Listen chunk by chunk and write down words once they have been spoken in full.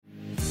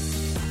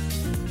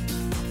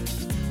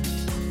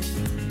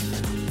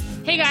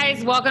Hey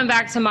guys, welcome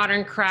back to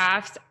Modern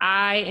Crafts.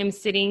 I am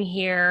sitting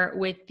here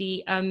with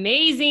the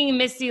amazing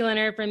Misty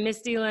Leonard from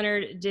Misty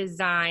Leonard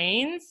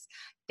Designs.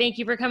 Thank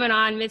you for coming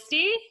on,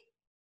 Misty.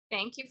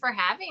 Thank you for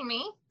having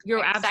me.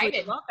 You're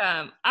absolutely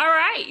welcome. All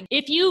right.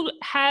 If you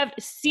have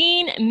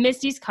seen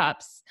Misty's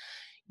cups,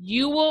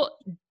 you will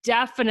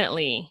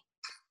definitely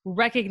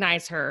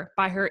recognize her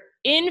by her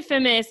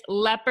infamous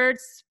leopard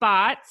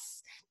spots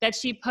that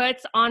she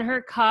puts on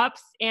her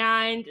cups,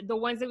 and the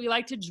ones that we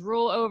like to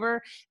drool over,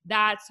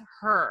 that's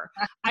her.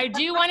 I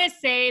do want to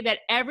say that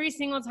every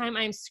single time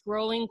I'm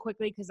scrolling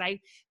quickly, because I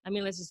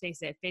mean, let's just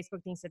face it,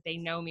 Facebook thinks that they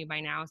know me by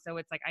now. So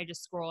it's like I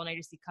just scroll and I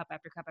just see cup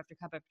after cup after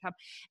cup after cup.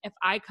 If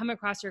I come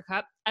across your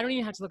cup, I don't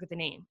even have to look at the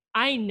name.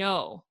 I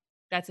know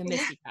that's a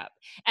Misty cup.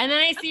 And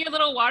then I see your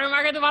little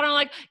watermark at the bottom. I'm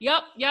like,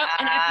 yep. And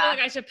I feel like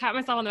I should pat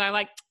myself on the back. I'm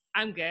like,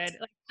 I'm good.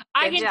 Like,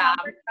 I can spot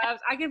her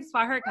cups. I can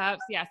spot her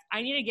cups. Yes,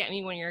 I need to get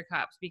me one of your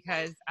cups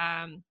because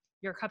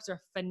your cups are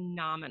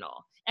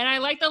phenomenal. And I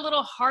like the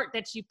little heart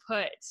that you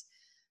put,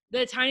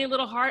 the tiny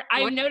little heart.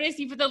 I noticed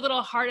you put the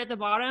little heart at the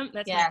bottom.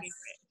 That's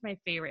my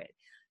favorite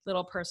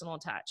little personal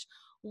touch.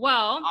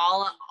 Well,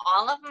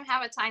 all of them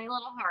have a tiny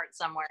little heart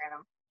somewhere in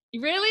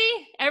them.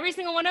 Really? Every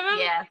single one of them?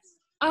 Yes.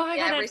 Oh my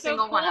God, every that's so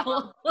single cool. one of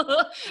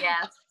them.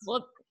 Yes.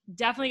 Well,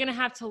 definitely gonna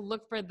have to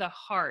look for the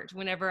heart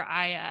whenever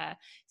I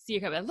see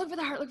your cup. Look for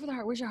the heart. Look for the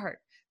heart. Where's your heart?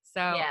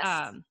 So,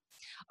 yes.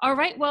 All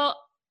right. Well,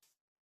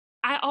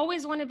 I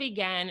always want to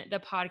begin the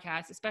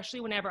podcast, especially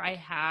whenever I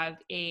have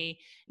a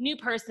new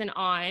person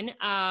on.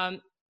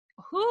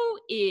 Who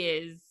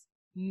is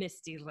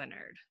Misty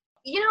Leonard?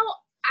 You know,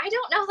 I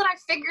don't know that I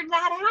figured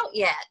that out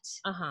yet.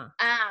 Uh-huh.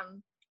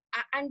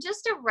 I'm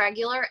just a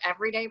regular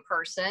everyday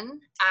person.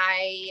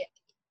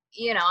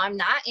 I'm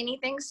not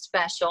anything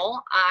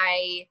special.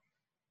 I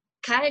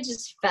kind of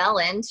just fell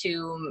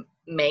into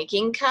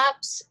making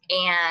cups,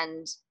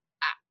 and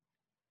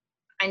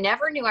I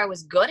never knew I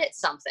was good at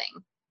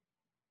something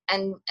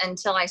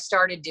until I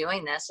started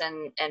doing this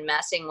and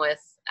messing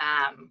with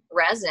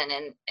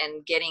resin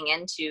and getting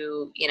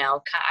into,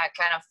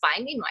 kind of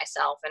finding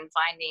myself and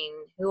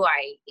finding who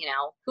I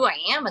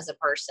am as a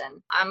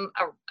person. I'm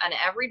an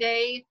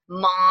everyday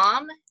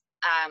mom,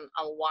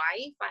 a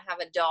wife. I have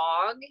a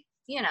dog.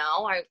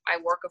 I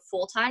work a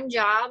full-time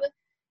job,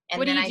 and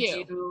what then do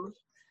you do?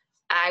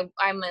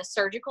 I'm a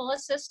surgical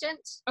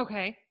assistant.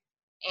 Okay.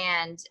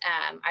 And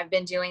I've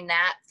been doing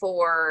that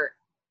for,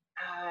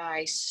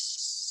 I'm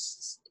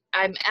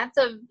at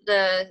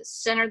the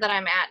center that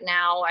I'm at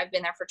now. I've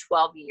been there for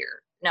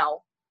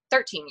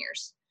 13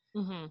 years.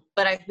 Mm-hmm.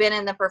 But I've been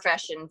in the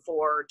profession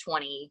for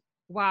 20.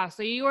 Wow.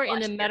 So you are in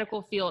the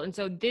medical field. And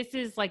so this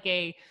is just like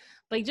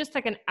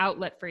an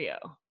outlet for you.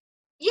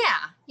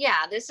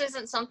 Yeah. This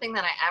isn't something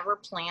that I ever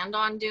planned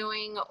on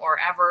doing or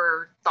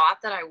ever thought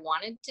that I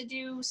wanted to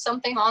do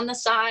something on the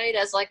side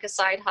as like a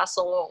side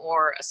hustle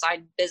or a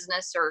side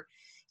business or,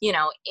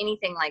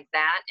 anything like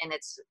that. And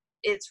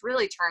it's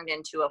really turned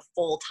into a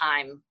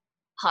full-time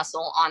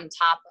hustle on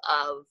top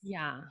of,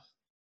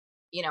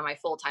 my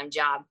full-time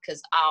job.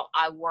 Cause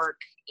I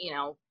work,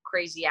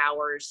 crazy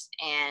hours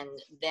and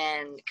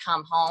then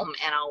come home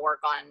and I'll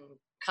work on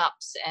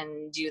cups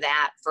and do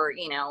that for,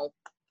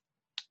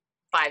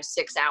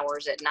 5-6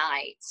 hours at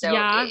night. So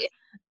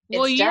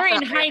well, you're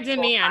in high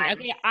demand.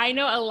 Okay. I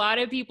know a lot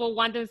of people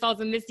want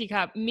themselves a Misty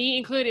cup, me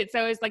included.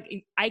 So it's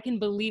like, I can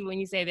believe when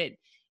you say that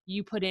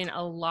you put in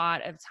a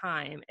lot of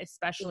time,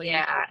 especially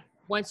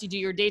once you do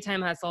your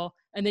daytime hustle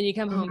and then you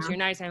come home to your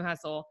nighttime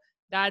hustle.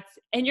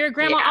 And you're a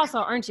grandma also,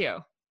 aren't you?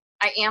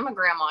 I am a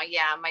grandma.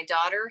 Yeah. My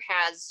daughter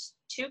has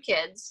 2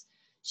 kids.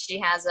 She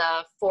has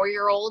a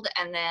 4-year-old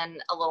and then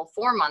a little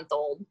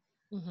 4-month-old.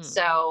 Mm-hmm.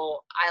 So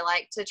I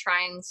like to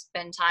try and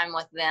spend time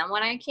with them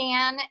when I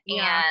can.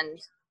 Yeah. And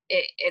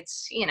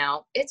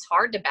it's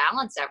hard to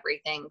balance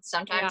everything.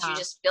 Sometimes you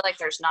just feel like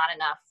there's not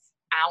enough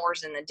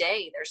hours in the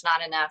day. There's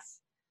not enough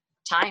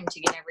time to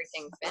get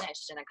everything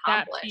finished and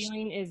accomplished. That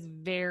feeling is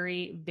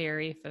very,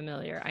 very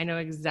familiar. I know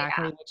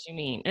exactly what you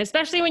mean. And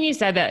especially when you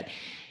said that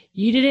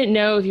you didn't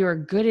know if you were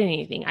good at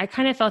anything. I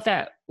kind of felt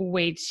that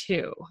way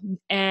too.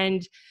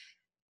 And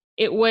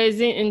it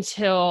wasn't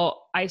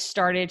until I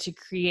started to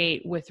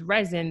create with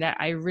resin that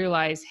I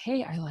realized,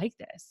 hey, I like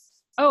this.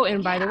 Oh,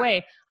 and by the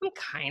way, I'm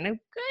kind of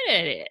good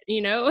at it,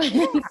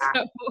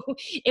 So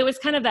it was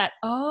kind of that,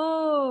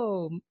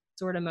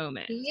 sort of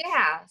moment.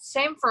 Yeah,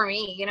 same for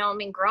me.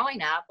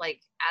 Growing up, like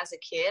as a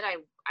kid,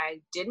 I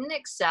didn't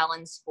excel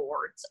in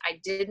sports. I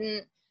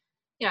didn't,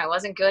 I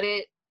wasn't good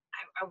at,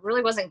 I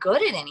really wasn't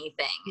good at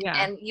anything.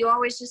 Yeah. And you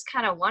always just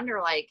kind of wonder,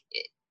 like,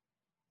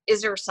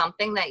 is there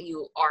something that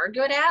you are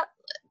good at?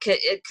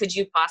 Could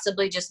you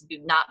possibly just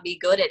not be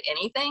good at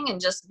anything and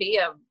just be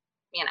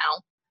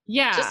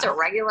just a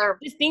regular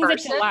just things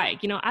person?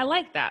 That you like, I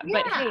like that,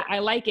 but hey, I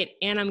like it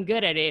and I'm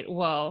good at it.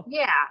 Well,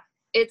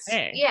 it's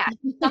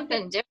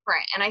something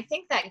different. And I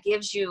think that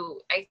gives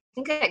you a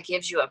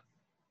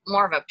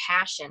more of a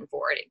passion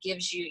for it. It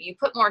gives you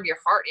put more of your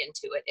heart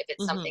into it if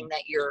it's something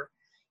that you're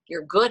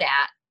good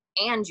at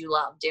and you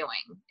love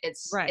doing.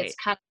 It's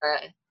kind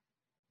of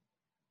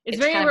It's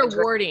very kind of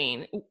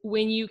rewarding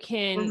when you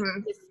can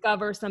mm-hmm.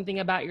 discover something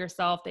about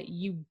yourself that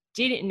you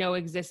didn't know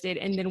existed.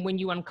 And then when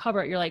you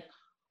uncover it, you're like,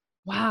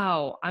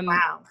 wow,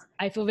 Wow.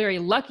 I feel very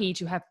lucky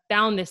to have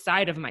found this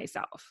side of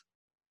myself.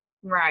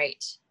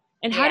 Right.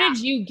 And how did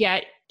you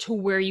get to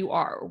where you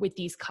are with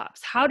these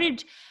cups? How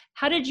did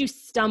you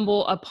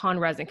stumble upon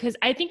resin? Because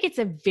I think it's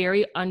a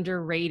very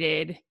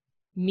underrated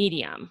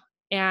medium.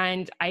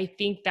 And I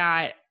think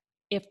that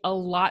if a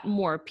lot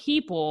more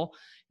people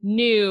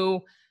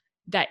knew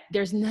that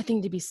there's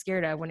nothing to be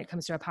scared of when it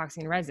comes to epoxy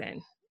and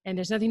resin, and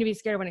there's nothing to be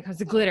scared of when it comes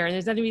to glitter, and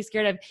there's nothing to be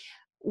scared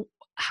of,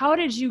 how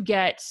did you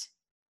get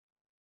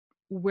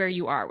where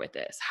you are with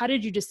this? How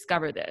did you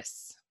discover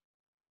this?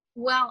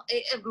 Well,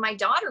 my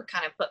daughter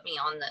kind of put me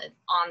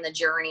on the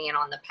journey and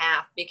on the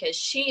path, because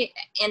she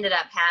ended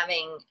up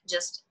having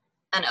just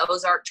an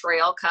Ozark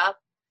Trail cup,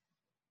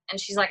 and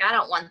she's like, I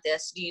don't want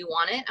this. Do you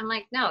want it? I'm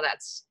like, no,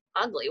 that's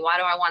ugly. Why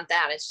do I want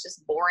that? It's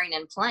just boring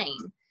and plain.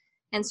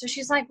 And so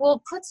she's like,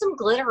 well, put some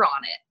glitter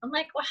on it. I'm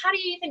like, well, how do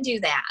you even do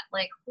that?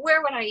 Like,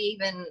 where would I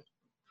even,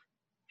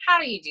 how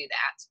do you do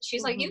that?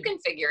 She's like, you can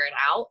figure it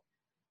out.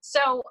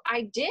 So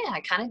I did.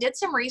 I kind of did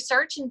some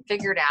research and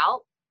figured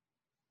out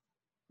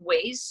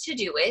ways to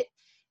do it.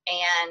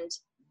 And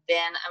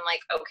then I'm like,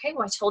 okay,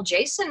 well, I told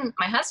Jason,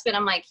 my husband,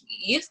 I'm like,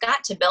 you've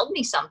got to build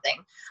me something.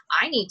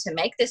 I need to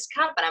make this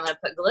cup, and I'm going to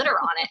put glitter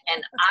on it,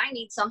 and I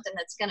need something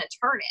that's going to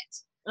turn it.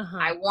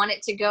 I want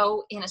it to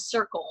go in a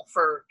circle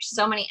for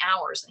so many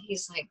hours. And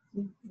he's like,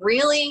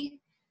 really?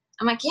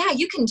 I'm like, yeah,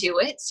 you can do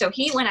it. So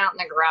he went out in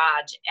the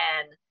garage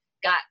and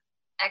got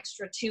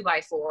extra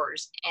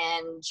 2x4s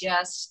and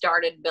just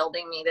started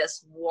building me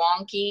this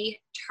wonky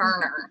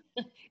turner.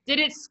 Did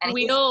it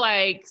squeal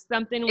like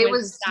something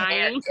was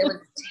dying? It was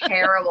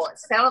terrible. It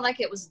sounded like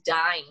it was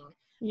dying.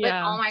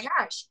 Yeah. But oh my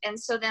gosh. And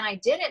so then I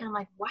did it, and I'm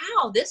like,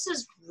 wow, this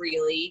is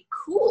really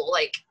cool.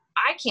 Like,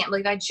 I can't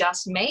believe I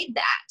just made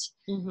that.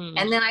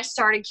 And then I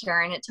started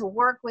carrying it to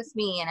work with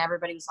me, and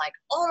everybody was like,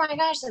 oh my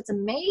gosh, that's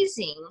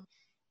amazing.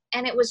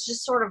 And it was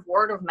just sort of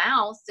word of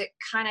mouth that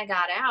kind of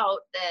got out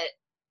that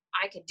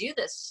I could do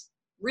this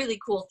really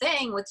cool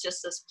thing with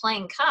just this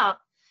plain cup.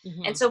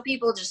 And so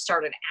people just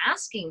started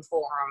asking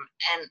for them.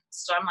 And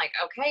so I'm like,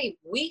 okay,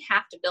 we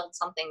have to build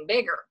something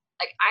bigger.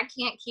 Like, I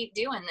can't keep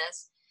doing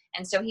this.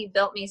 And so he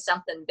built me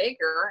something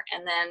bigger.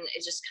 And then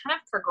it just kind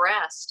of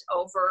progressed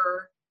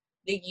over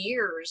the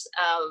years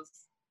of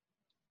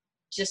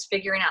just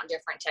figuring out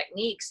different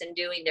techniques and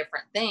doing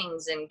different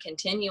things, and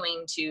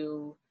continuing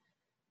to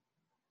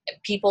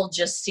people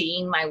just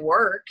seeing my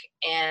work.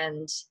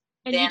 And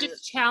then, you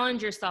just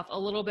challenge yourself a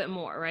little bit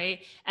more, right?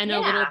 And a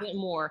little bit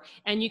more.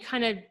 And you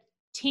kind of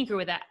tinker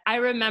with that. I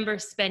remember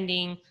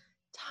spending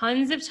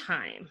tons of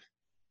time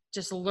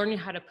just learning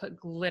how to put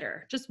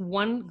glitter, just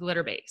one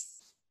glitter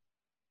base,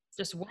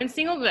 just one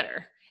single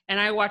glitter. And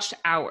I watched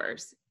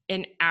hours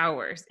and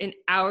hours and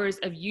hours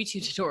of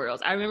YouTube tutorials.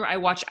 I remember I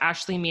watched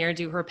Ashley Muir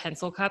do her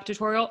pencil cup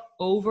tutorial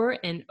over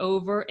and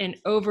over and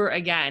over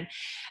again,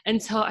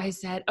 until I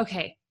said,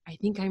 okay, I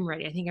think I'm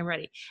ready. And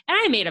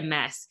I made a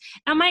mess,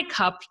 and my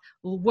cup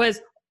was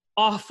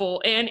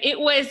awful, and it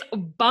was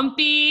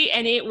bumpy,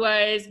 and it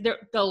was,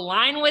 the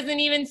line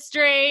wasn't even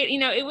straight.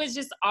 It was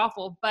just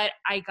awful, but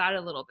I got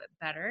a little bit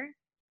better.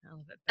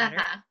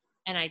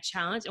 And I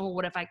challenged, and well,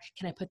 what if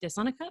can I put this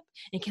on a cup?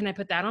 And can I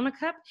put that on a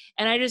cup?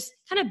 And I just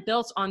kind of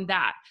built on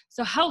that.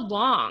 So how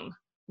long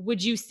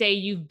would you say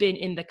you've been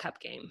in the cup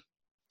game?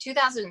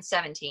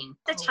 2017.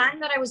 The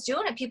time that I was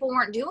doing it, people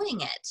weren't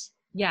doing it.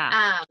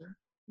 Yeah.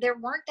 There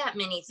weren't that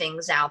many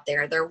things out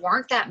there. There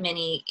weren't that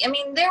many. I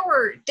mean, there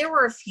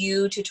were a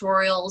few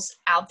tutorials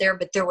out there,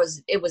 but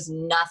it was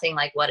nothing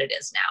like what it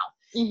is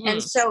now.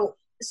 And so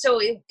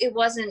it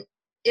wasn't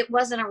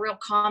a real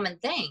common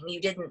thing.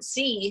 You didn't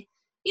see,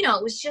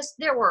 it was just,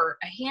 there were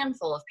a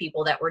handful of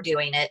people that were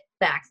doing it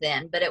back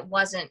then, but it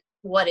wasn't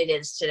what it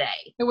is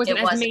today. It wasn't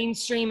as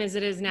mainstream as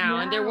it is now.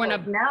 No, and there weren't a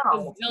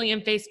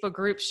bazillion Facebook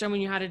groups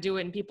showing you how to do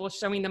it, and people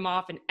showing them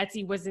off, and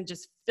Etsy wasn't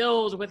just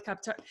filled with cup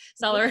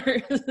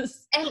sellers.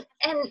 and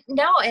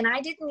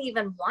I didn't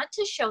even want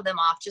to show them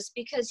off, just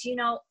because,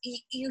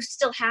 you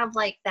still have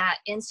like that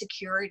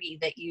insecurity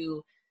that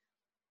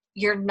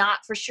you're not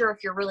for sure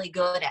if you're really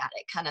good at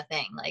it, kind of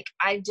thing. Like,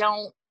 I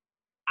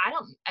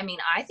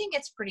think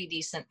it's pretty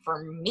decent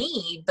for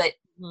me, but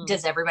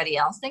does everybody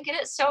else think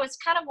it is? So it's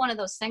kind of one of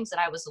those things that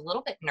I was a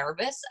little bit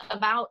nervous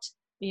about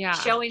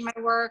showing my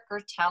work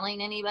or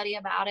telling anybody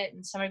about it.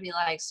 And somebody be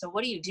like, so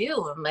what do you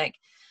do? I'm like,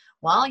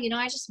 well,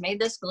 I just made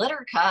this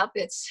glitter cup.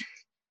 It's,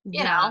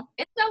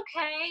 it's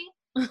okay.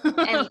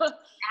 And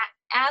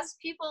as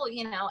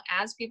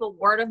people,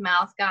 word of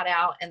mouth got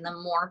out, and the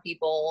more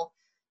people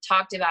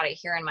talked about it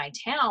here in my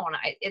town,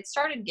 it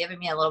started giving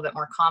me a little bit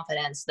more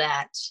confidence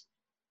that,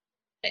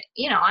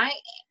 I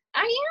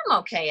am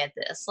okay at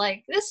this.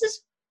 Like,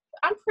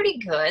 I'm pretty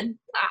good.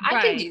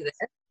 I can do this.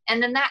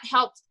 And then that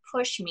helped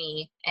push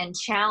me and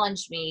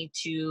challenge me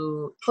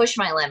to push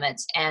my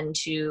limits and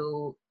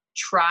to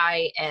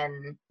try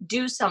and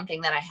do something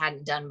that I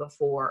hadn't done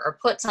before, or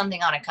put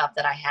something on a cup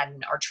that I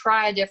hadn't, or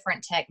try a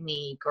different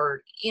technique,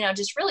 or,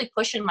 just really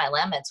pushing my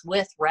limits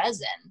with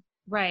resin.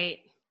 Right.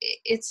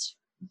 It's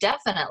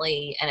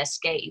definitely an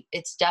escape.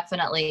 It's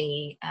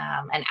definitely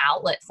an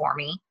outlet for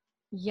me.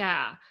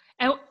 Yeah.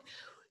 And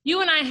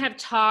you and I have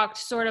talked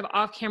sort of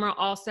off camera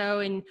also,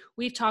 and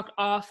we've talked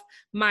off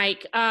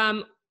mic.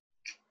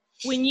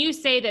 When you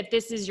say that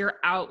this is your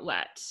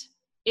outlet,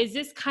 is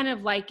this kind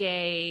of like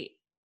a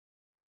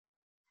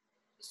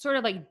sort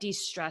of like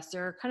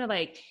de-stressor, kind of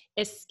like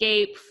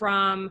escape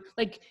from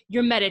like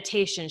your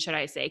meditation, should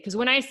I say? Because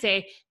when I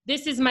say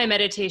this is my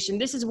meditation,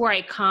 this is where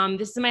I come,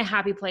 this is my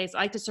happy place, I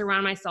like to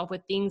surround myself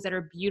with things that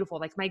are beautiful,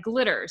 like my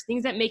glitters,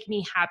 things that make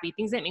me happy,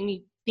 things that make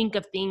me think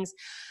of things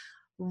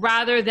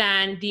rather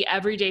than the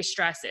everyday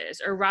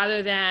stresses, or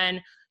rather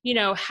than,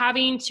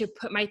 having to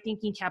put my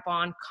thinking cap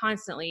on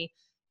constantly.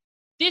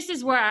 This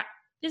is where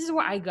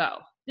I go.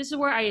 This is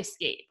where I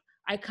escape.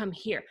 I come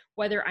here,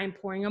 whether I'm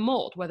pouring a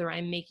mold, whether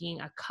I'm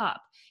making a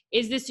cup.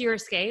 Is this your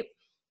escape?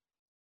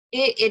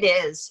 It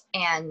is.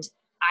 And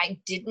I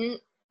didn't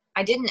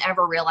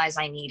ever realize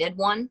I needed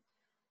one.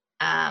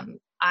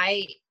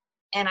 I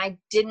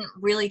didn't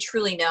really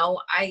truly know.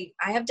 I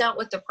have dealt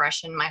with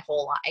depression my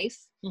whole life.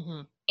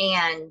 Mm-hmm.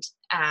 And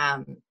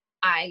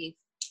I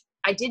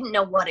didn't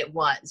know what it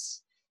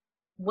was.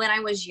 When I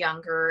was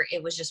younger,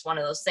 it was just one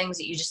of those things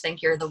that you just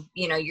think you're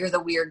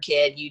the weird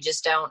kid. You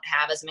just don't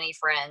have as many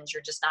friends.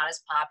 You're just not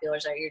as popular.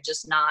 So you're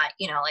just not,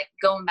 like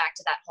going back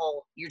to that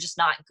whole, you're just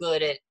not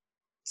good at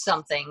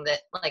something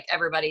that like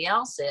everybody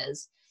else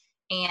is.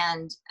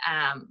 And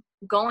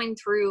going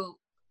through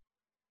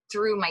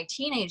my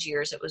teenage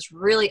years, it was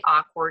really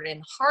awkward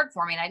and hard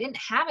for me. And I didn't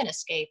have an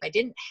escape. I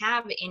didn't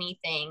have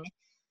anything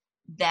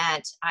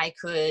that I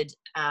could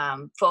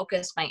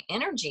focus my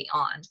energy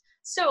on.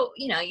 So,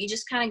 you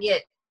just kind of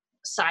get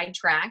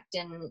sidetracked.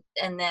 And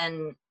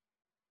then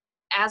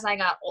as I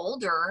got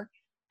older,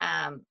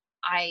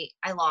 I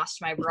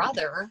lost my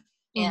brother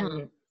in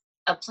mm-hmm.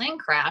 a plane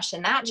crash.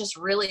 And that just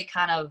really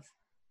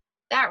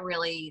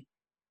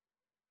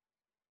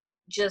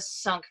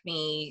just sunk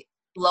me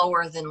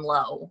lower than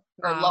low,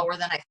 or wow. lower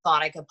than I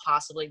thought I could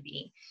possibly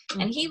be.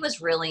 Mm-hmm. And he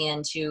was really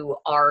into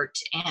art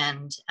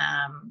and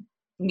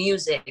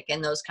music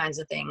and those kinds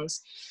of things.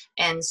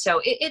 And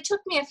so it took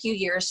me a few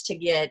years to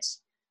get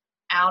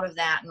out of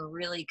that and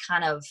really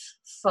kind of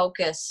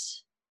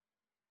focus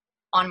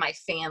on my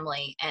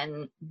family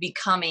and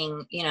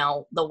becoming,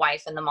 the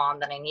wife and the mom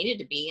that I needed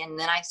to be. And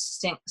then I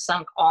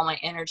sunk all my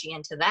energy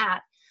into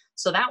that.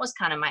 So that was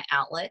kind of my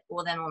outlet.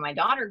 Well, then when my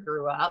daughter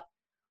grew up,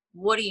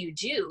 what do you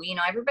do?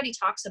 Everybody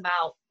talks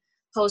about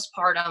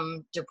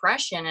postpartum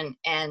depression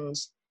and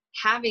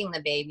having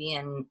the baby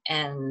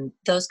and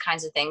those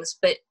kinds of things,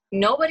 but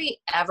nobody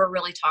ever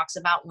really talks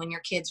about when your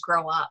kids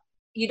grow up.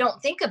 You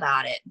don't think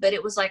about it, but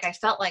it was like, I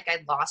felt like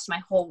I'd lost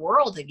my whole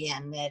world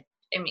again.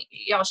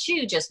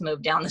 She just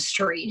moved down the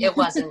street. It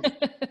wasn't,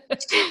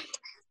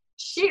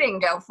 she didn't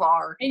go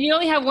far. And you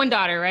only have one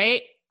daughter,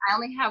 right? I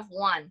only have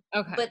one.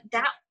 Okay. But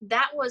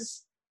that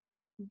was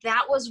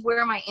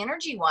where my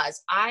energy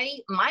was.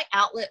 My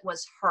outlet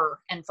was her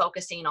and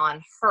focusing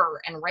on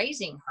her and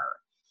raising her.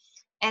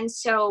 And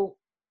so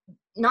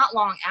not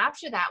long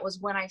after that was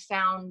when I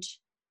found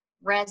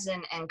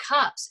resin and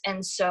cups.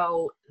 And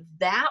so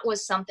that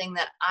was something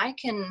that I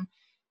can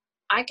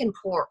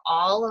pour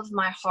all of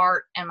my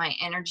heart and my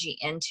energy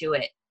into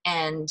it.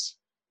 And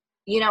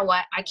you know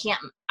what? I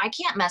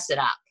can't mess it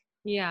up.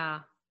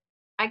 Yeah.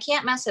 I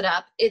can't mess it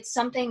up. It's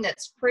something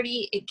that's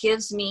it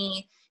gives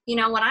me,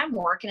 when I'm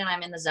working and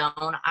I'm in the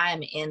zone,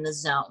 I'm in the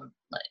zone.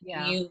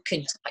 Yeah. You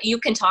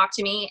can talk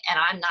to me and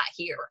I'm not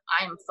here.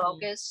 I am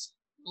focused,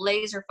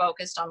 laser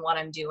focused on what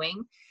I'm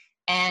doing.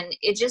 And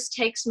it just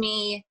takes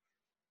me,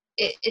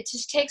 it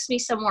just takes me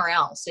somewhere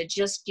else. It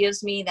just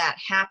gives me that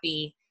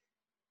happy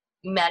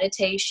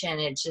meditation.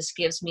 It just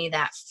gives me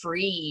that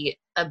free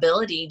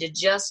ability to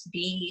just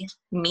be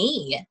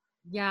me.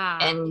 Yeah.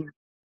 And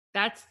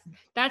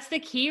that's the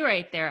key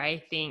right there.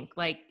 I think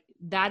like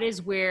that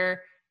is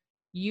where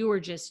you are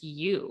just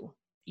you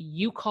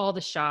call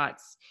the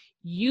shots,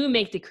 you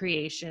make the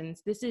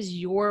creations. This is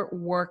your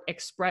work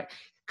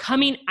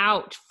coming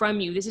out from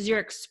you. This is your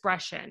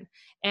expression.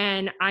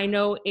 And I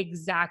know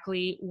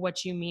exactly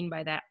what you mean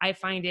by that. I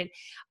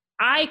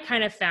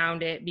kind of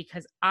found it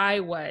because I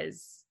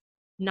was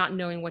not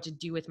knowing what to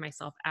do with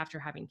myself after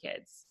having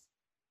kids.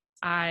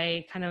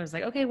 I kind of was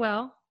like, okay,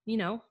 well,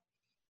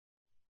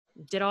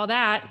 did all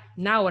that.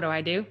 Now what do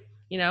I do?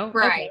 Right.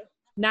 Okay,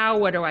 now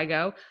where do I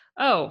go?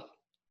 Oh,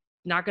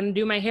 not going to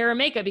do my hair or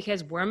makeup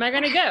because where am I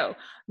going to go?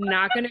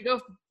 Not going to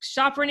go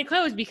shop for any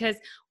clothes because,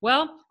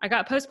 well, I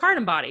got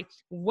postpartum body.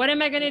 What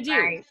am I going to do?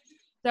 Right.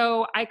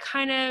 So I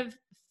kind of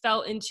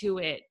fell into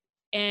it.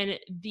 And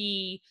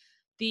the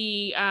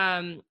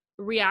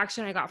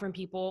reaction I got from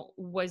people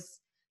was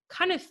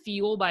kind of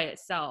fuel by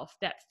itself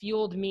that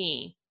fueled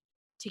me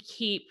to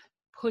keep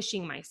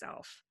pushing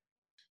myself.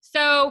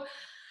 So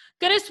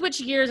going to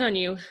switch gears on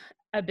you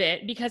a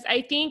bit because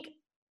I think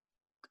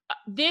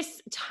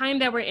this time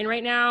that we're in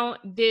right now,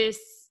 this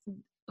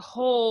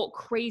whole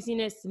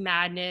craziness,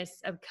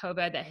 madness of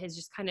COVID that has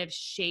just kind of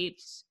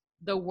shaped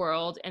the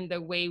world and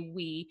the way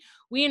we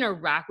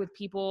interact with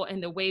people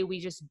and the way we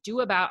just do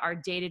about our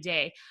day to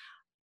day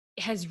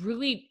has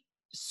really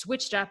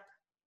switched up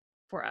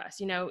for us.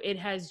 You know, it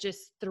has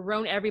just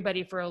thrown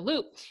everybody for a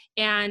loop.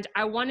 And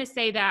I want to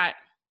say that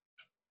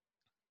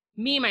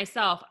me,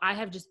 myself, I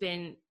have just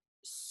been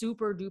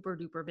super duper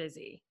duper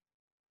busy.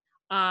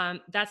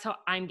 That's how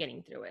I'm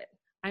getting through it.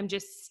 I'm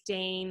just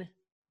staying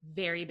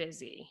very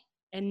busy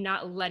and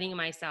not letting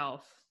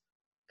myself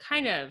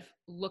kind of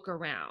look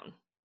around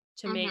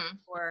to make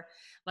sure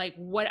like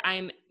what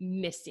I'm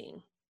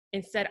missing.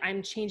 Instead,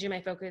 I'm changing my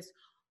focus.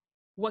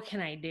 What can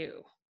I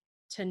do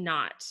to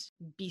not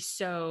be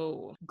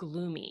so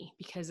gloomy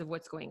because of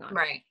what's going on?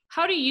 Right.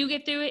 How do you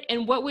get through it?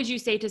 And what would you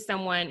say to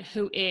someone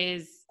who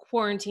is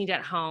quarantined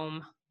at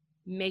home,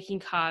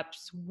 making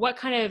cups? What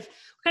kind of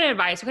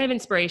advice, what kind of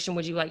inspiration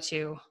would you like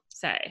to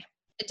say?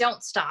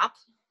 Don't stop.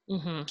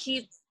 Mm-hmm.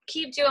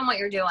 Keep doing what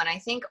you're doing. I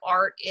think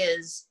art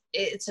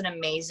it's an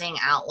amazing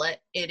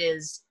outlet. It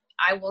is.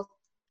 I will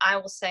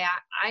say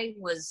I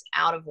was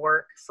out of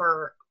work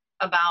for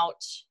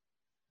about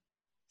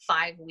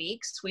 5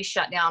 weeks. We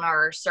shut down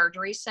our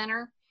surgery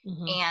center.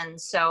 And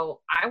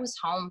so I was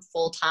home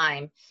full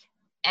time.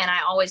 And I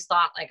always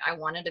thought like I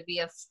wanted to be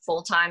a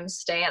full-time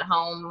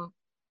stay-at-home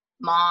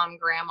mom,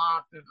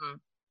 grandma.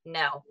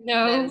 No,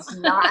 that is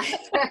not.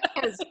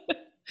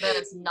 That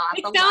is not.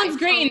 It sounds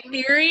great in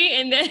theory,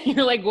 and then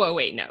you're like, "Whoa,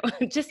 wait, no."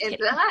 Just kidding.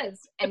 It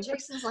does. And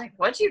Jason's like,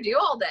 "What'd you do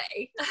all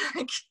day?"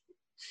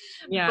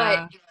 Yeah.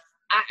 But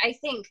I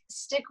think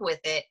stick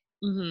with it.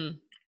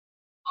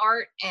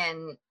 Art,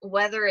 and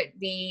whether it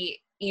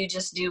be you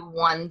just do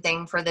one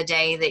thing for the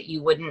day that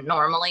you wouldn't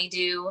normally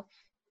do,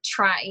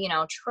 try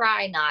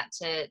not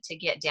to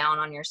get down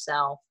on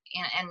yourself.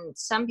 And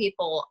some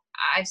people,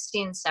 I've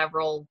seen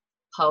several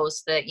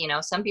posts that,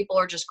 some people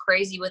are just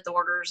crazy with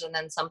orders, and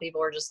then some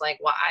people are just like,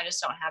 well, I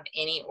just don't have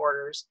any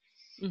orders.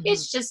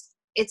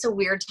 It's a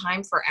weird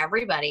time for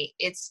everybody.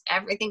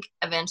 I think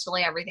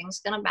eventually everything's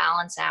going to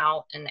balance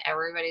out, and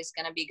everybody's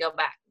going to go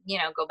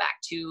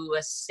back to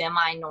a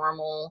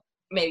semi-normal,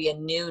 maybe a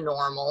new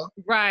normal.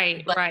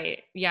 Right.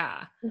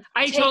 Yeah.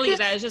 I totally get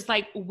that. It's just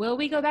like, will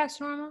we go back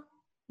to normal?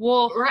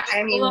 Will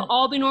it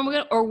all be normal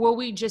again, or will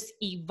we just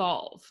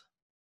evolve?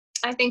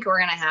 I think we're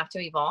going to have to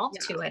evolve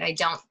to it.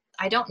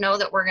 I don't know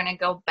that we're going to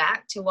go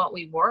back to what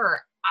we were.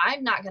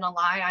 I'm not going to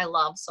lie. I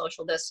love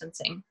social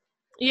distancing.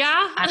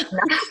 Yeah.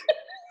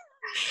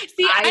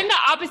 See, I'm the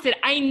opposite.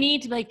 I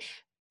need to be like,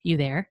 you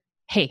there?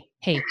 Hey,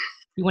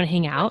 you want to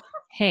hang out?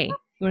 Hey, you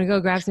want to go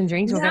grab some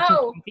drinks? You want to grab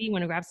some coffee? You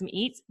want to grab some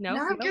eats? No,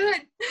 not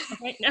good.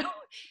 Okay,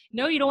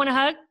 no, you don't want to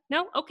hug?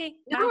 No, okay.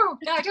 No,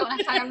 I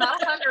don't. I'm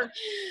not a hugger.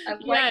 I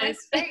like my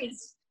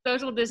space.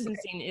 Social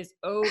distancing is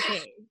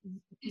okay.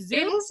 Zoom?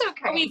 It is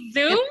okay. Are we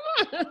Zoom?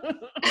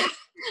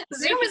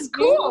 Zoom is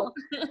cool.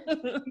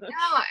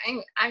 No,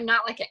 I'm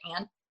not like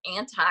an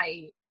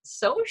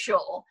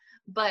anti-social,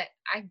 but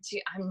I'm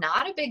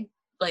not a big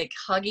like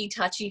huggy,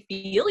 touchy,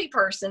 feely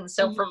person.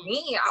 So for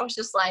me, I was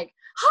just like,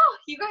 oh,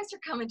 you guys are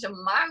coming to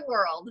my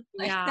world.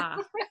 Yeah.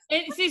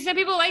 And see, some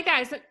people like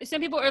that.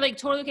 Some people are like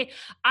totally okay.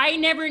 I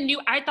never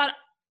knew. I thought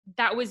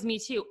that was me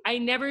too. I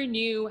never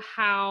knew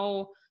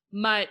how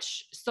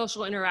much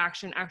social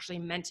interaction actually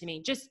meant to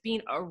me. Just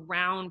being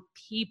around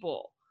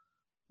people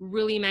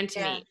really meant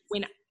to me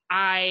when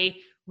I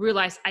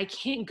realized I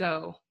can't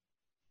go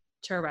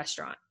to a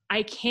restaurant.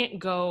 I can't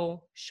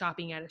go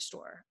shopping at a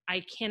store.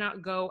 I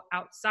cannot go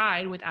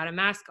outside without a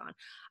mask on.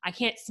 I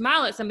can't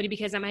smile at somebody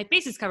because my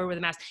face is covered with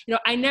a mask.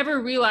 I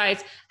never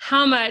realized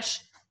how much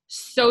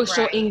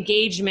social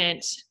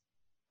engagement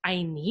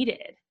I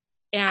needed.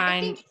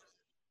 And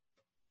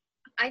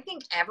I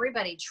think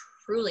everybody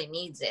truly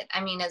needs it.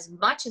 I mean, as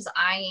much as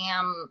I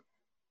am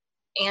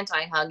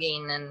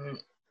anti-hugging and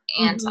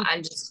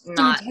I'm just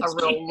not a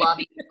real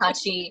lovey,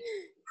 touchy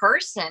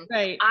person.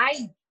 Right.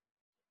 I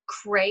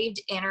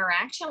craved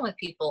interaction with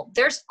people.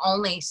 There's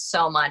only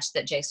so much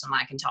that Jason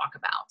and I can talk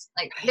about.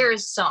 Like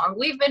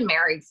we've been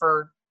married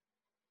for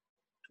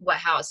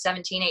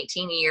 17,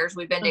 18 years.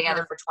 We've been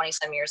together for 20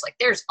 some years. Like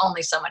there's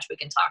only so much we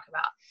can talk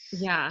about.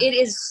 Yeah. It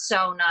is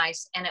so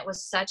nice. And it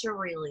was such a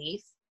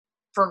relief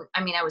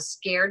I was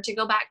scared to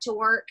go back to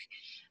work,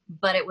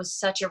 but it was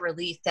such a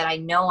relief that I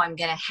know I'm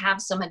going to have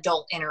some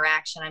adult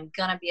interaction. I'm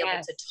going to be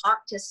able to talk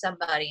to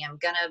somebody. I'm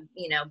going to,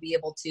 be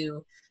able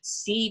to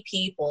see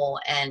people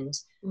and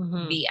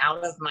be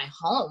out of my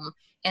home.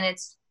 And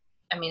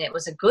it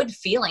was a good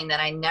feeling that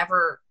I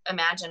never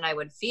imagined I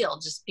would feel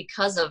just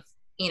because of,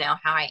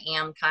 how I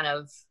am kind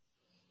of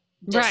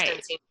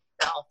distancing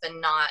myself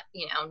and not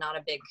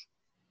a big.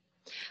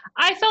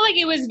 I felt like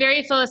it was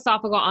very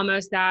philosophical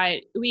almost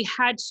that we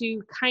had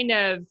to kind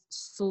of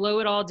slow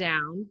it all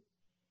down,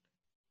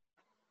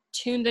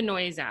 tune the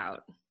noise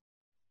out,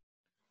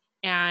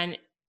 and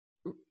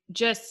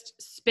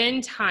just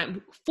spend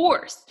time,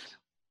 force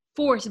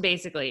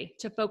basically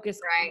to focus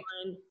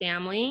on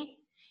family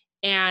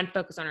and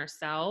focus on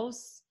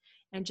ourselves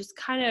and just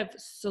kind of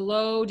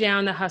slow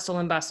down the hustle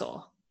and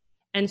bustle.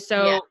 And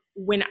so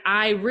when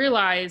I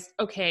realized,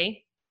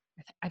 okay,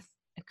 I've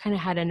kind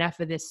of had enough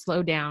of this,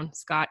 slow down,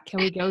 Scott, can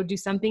we go do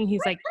something?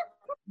 He's like,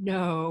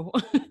 no.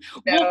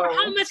 Well, for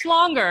how much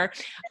longer?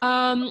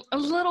 A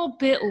little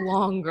bit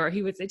longer,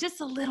 he would say,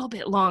 just a little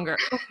bit longer.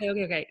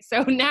 Okay.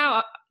 So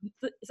now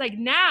it's like,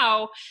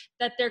 now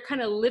that they're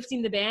kind of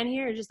lifting the ban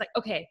here, it's just like,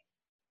 okay,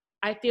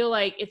 I feel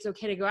like it's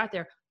okay to go out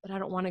there, but I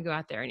don't want to go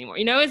out there anymore.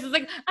 You know, it's just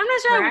like, I'm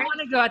not sure I want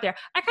to go out there.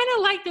 I kind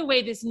of like the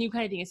way this new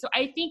kind of thing is. So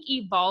I think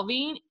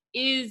evolving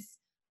is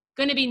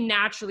going to be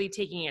naturally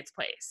taking its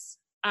place.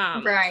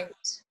 Right.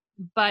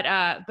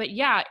 But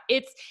yeah,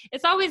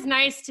 it's always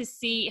nice to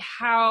see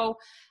how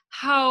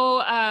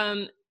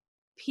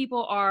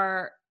people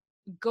are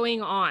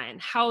going on,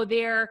 how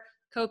they're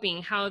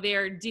coping, how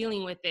they're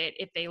dealing with it,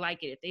 if they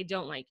like it, if they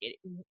don't like it,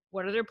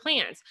 what are their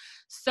plans.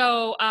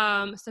 So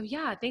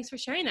yeah, thanks for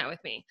sharing that with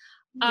me.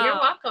 You're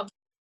welcome.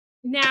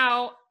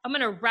 Now I'm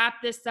going to wrap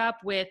this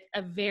up with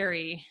a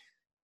very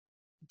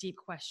deep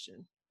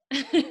question.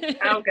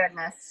 Oh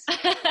goodness.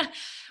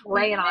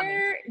 Lay it on me.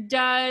 Where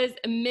does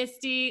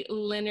Misty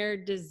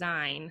Leonard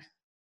Design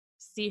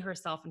see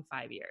herself in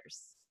 5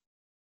 years?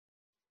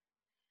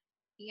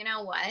 You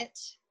know what?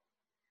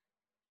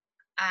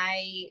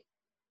 I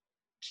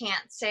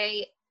can't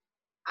say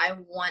I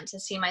want to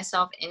see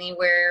myself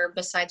anywhere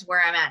besides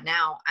where I'm at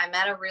now. I'm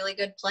at a really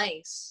good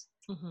place.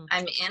 Mm-hmm.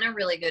 I'm in a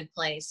really good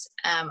place.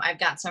 I've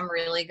got some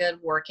really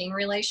good working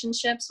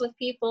relationships with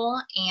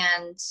people,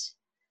 and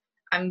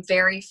I'm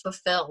very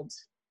fulfilled.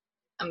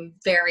 I'm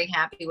very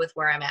happy with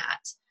where I'm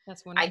at.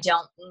 That's wonderful. I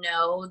don't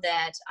know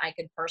that I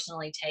could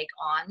personally take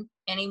on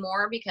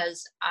anymore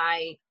because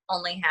I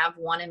only have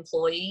one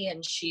employee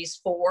and she's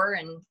 4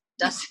 and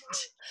doesn't.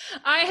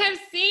 I have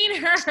seen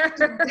her.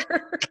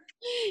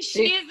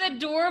 She is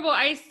adorable.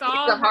 I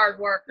saw she's a hard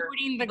worker,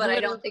 but I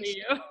don't think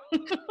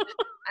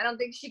I don't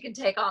think she can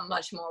take on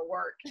much more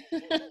work.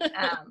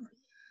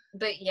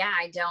 But yeah,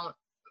 I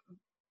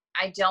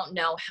don't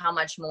know how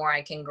much more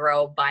I can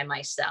grow by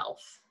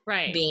myself.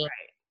 Right. Being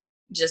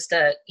just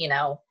a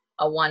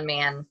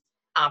one-man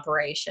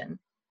operation.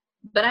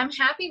 But I'm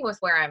happy with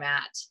where I'm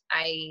at.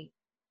 I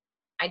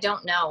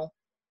don't know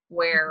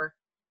where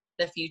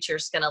the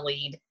future's going to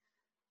lead.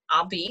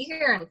 I'll be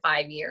here in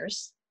 5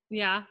 years.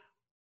 Yeah.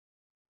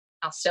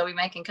 I'll still be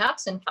making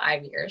cups in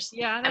 5 years.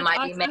 Yeah. I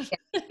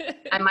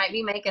might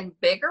be making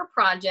bigger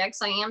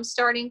projects. I am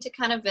starting to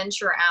kind of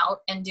venture out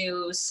and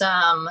do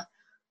some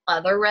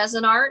other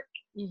resin art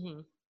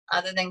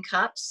other than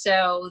cups.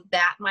 So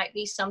that might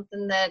be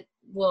something that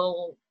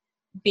will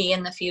be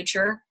in the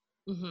future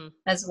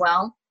as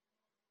well.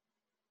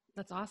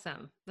 That's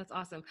awesome. That's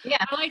awesome.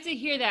 Yeah. I like to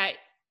hear that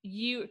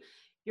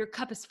your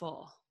cup is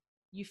full.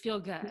 You feel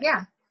good.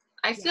 Yeah.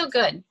 I feel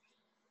good.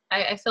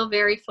 I feel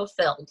very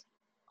fulfilled.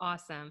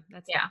 Awesome.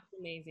 That's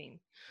amazing.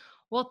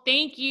 Well,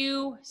 thank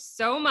you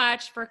so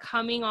much for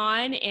coming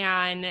on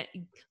and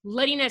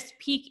letting us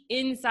peek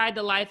inside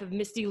the life of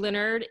Misty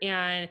Leonard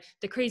and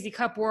the crazy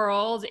cup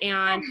world.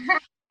 And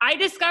I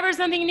discovered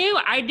something new.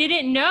 I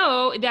didn't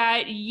know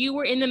that you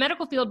were in the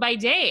medical field by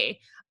day,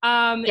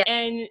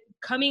 and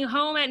coming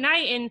home at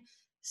night and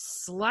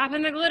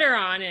slapping the glitter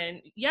on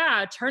and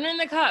turning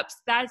the cups.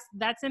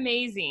 That's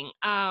amazing.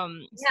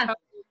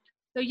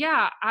 So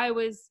yeah, it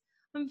was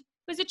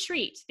a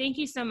treat. Thank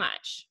you so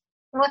much.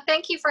 Well,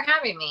 thank you for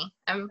having me.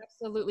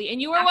 Absolutely.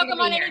 And you are welcome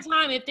on any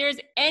time. If there's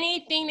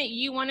anything that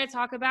you want to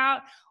talk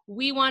about,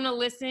 we want to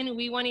listen.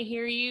 We want to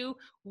hear you.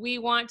 We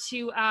want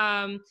to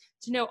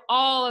know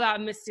all about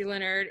Misty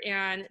Leonard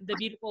and the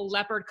beautiful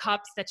leopard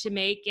cups that you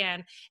make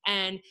and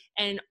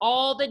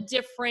all the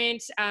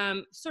different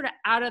sort of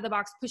out of the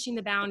box, pushing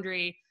the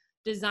boundary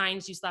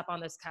designs you slap on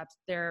those cups.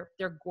 They're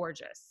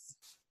gorgeous.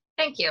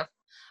 Thank you.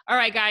 All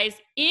right, guys,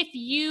 if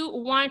you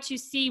want to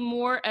see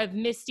more of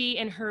Misty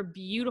and her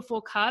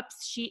beautiful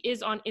cups, she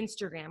is on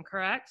Instagram,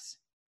 correct?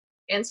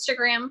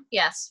 Instagram,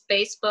 yes.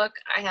 Facebook,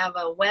 I have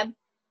a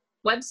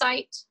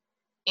website,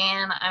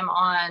 and I'm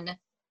on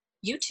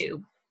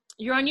YouTube.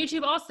 You're on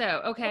YouTube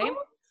also, okay.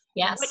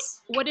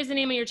 Yes. What is the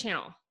name of your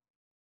channel?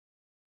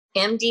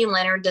 MD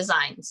Leonard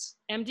Designs.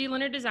 MD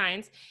Leonard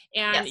Designs.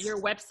 And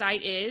your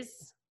website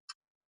is?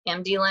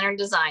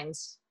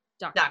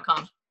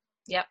 mdleonarddesigns.com.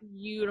 Yep.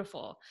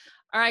 Beautiful.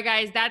 All right,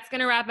 guys, that's going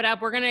to wrap it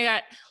up. We're going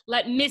to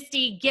let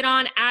Misty get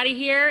on out of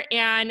here.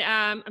 And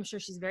I'm sure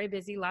she's very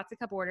busy, lots of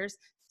cup orders.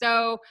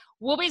 So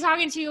we'll be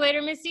talking to you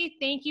later, Misty.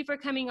 Thank you for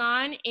coming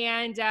on,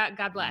 and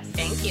God bless.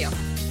 Thank you.